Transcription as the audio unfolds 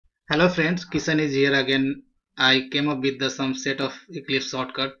Hello friends, Kisan is here again. I came up with some set of Eclipse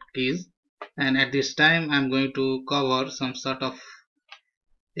shortcut keys, and at this time I'm going to cover some sort of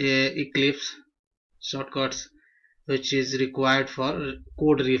Eclipse shortcuts which is required for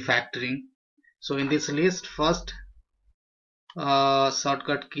code refactoring. So in this list, first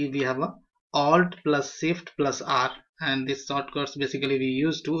shortcut key we have a Alt plus Shift plus R, and this shortcuts basically we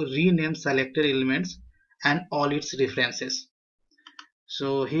use to rename selected elements and all its references.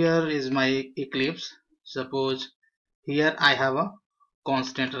 So here is my Eclipse. Suppose here I have a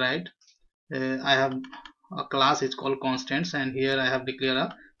constant, right? I have a class is called constants, and here I have declared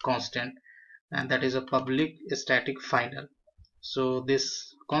a constant, and that is a public static final. So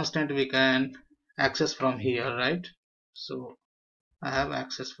this constant we can access from here, right? So I have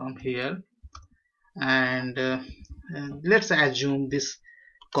access from here, and let's assume this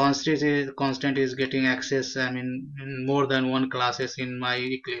constant is getting access, I mean, in more than one classes in my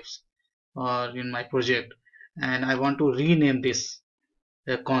Eclipse or in my project, and I want to rename this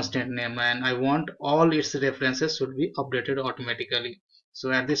constant name, and I want all its references should be updated automatically.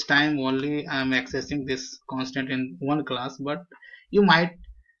 So at this time only I am accessing this constant in one class, but you might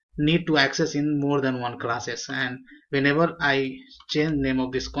need to access in more than one classes, and whenever I change name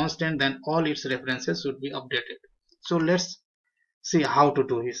of this constant, then all its references should be updated. So let's see how to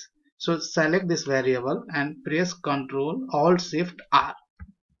do this. So select this variable and press Ctrl Alt Shift R,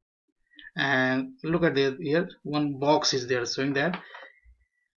 and look at this. Here one box is there showing that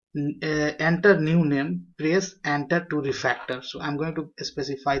enter new name, press enter to refactor. So I'm going to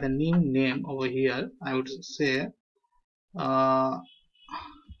specify the new name over here. I would say uh,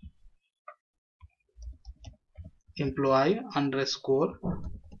 employee underscore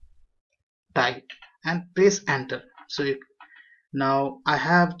type, and press enter. So now I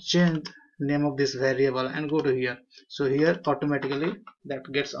have changed name of this variable, and go to here. So here automatically that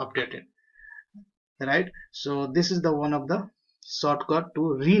gets updated, right? So this is the one of the shortcut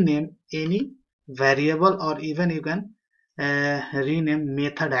to rename any variable, or even you can rename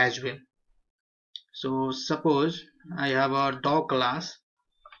method as well. So suppose I have a dog class,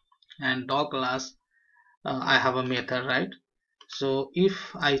 and dog class I have a method, right? So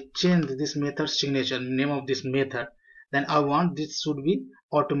if I change this method signature name of this method, then I want this should be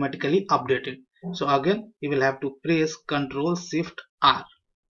automatically updated. So again you will have to press Ctrl Shift R,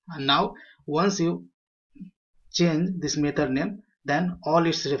 and now once you change this method name, then all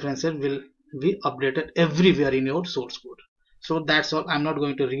its references will be updated everywhere in your source code. So that's all. I'm not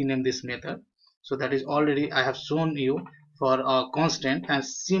going to rename this method. So that is already I have shown you for a constant, and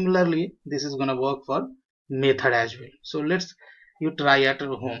similarly this is going to work for method as well. So let's you try at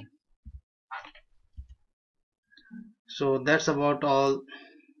home. So that's about all.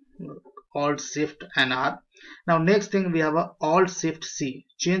 Alt Shift and R. Now next thing we have a Alt Shift C,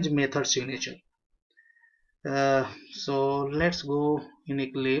 change method signature. So let's go in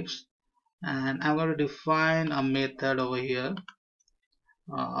Eclipse, and I'm going to define a method over here,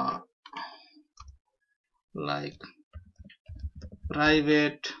 uh, like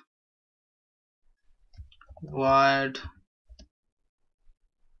private void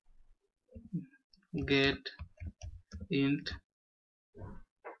get int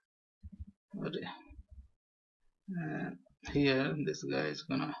here this guy is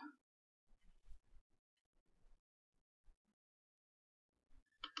gonna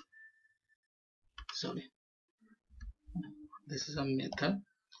sorry, this is a method.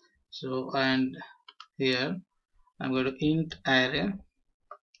 So and here I'm going to int array,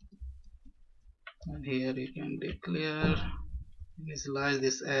 and here you can declare initialize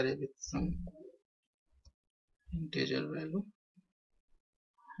this array with some integer value,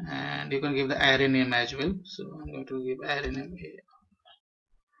 and you can give the array name as well. So I'm going to give array name here.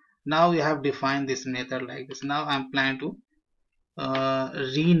 Now you have defined this method like this. Now I'm planning to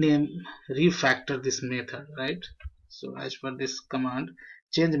refactor this method, right? So as per this command,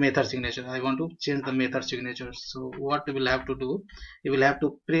 change method signature, I want to change the method signature. So what you will have to do, you will have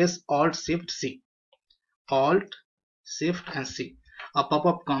to press Alt Shift C, Alt Shift and C. A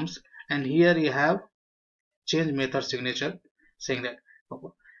pop-up comes, and here you have change method signature saying that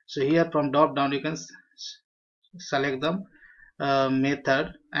pop-up. So here from drop down you can select the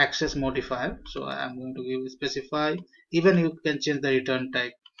method access modifier. So I am going to give specify, even you can change the return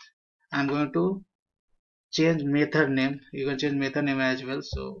type. I'm going to change method name, you can change method name as well.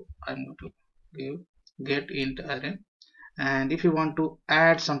 So I'm going to give get int array, and if you want to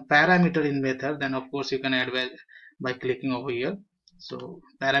add some parameter in method, then of course you can add by clicking over here. So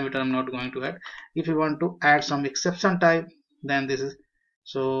parameter I'm not going to add. If you want to add some exception type, then this is,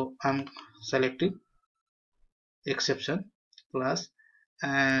 so I'm selecting exception plus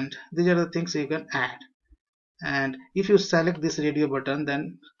and these are the things you can add. And if you select this radio button,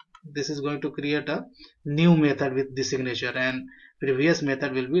 then this is going to create a new method with the signature and previous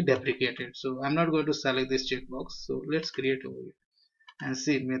method will be deprecated. So I'm not going to select this checkbox. So let's create over here and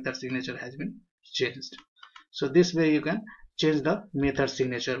see method signature has been changed. So this way you can change the method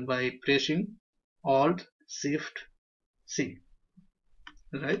signature by pressing Alt Shift C.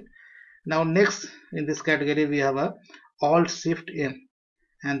 Right now, next in this category we have a Alt Shift M,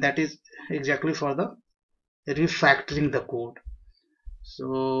 and that is exactly for the refactoring the code.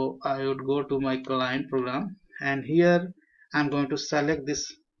 So I would go to my client program, and here I'm going to select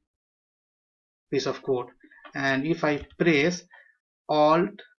this piece of code, and if I press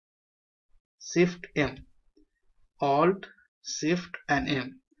Alt Shift M, Alt Shift and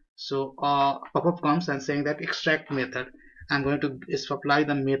M, so pop-up comes and saying that extract method. I'm going to apply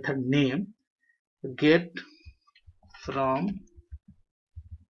the method name get from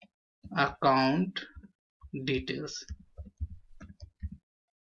account details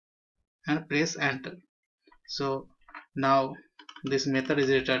and press enter. So now this method is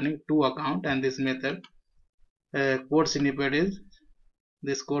returning to account, and this method code snippet is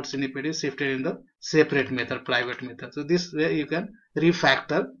shifted in the separate method, private method. So this way you can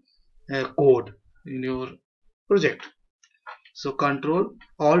refactor code in your project. So Control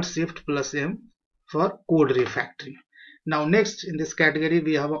Alt Shift plus M for code refactoring. Now next in this category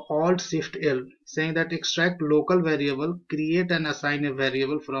we have a Alt Shift L, saying that extract local variable, create and assign a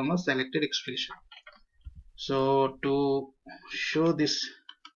variable from a selected expression. So to show this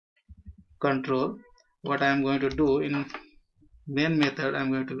control, what I am going to do, in main method I am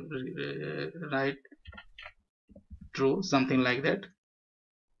going to write true, something like that,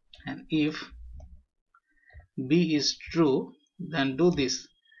 and if B is true then do this,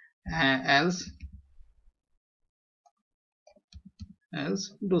 else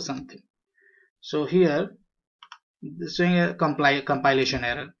do something. So here this is showing a compilation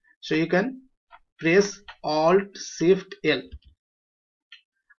error, so you can press Alt Shift L,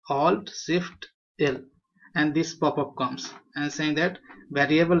 and this pop-up comes and saying that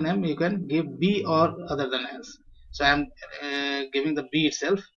variable name you can give B or other than else. So I am giving the B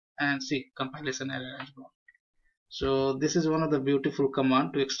itself, and see compilation error has gone. So this is one of the beautiful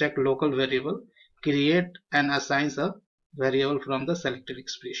command to extract local variable, create and assign a variable from the selected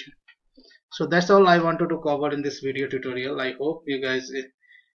expression. So that's all I wanted to cover in this video tutorial. I hope you guys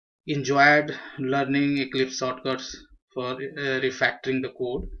enjoyed learning Eclipse shortcuts for refactoring the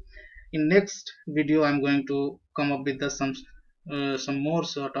code. In next video I'm going to come up with some more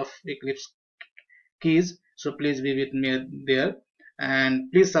sort of Eclipse keys, so please be with me there, and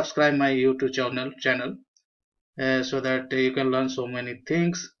please subscribe my YouTube channel so that you can learn so many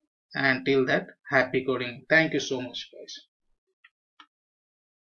things. And till that, happy coding. Thank you so much guys.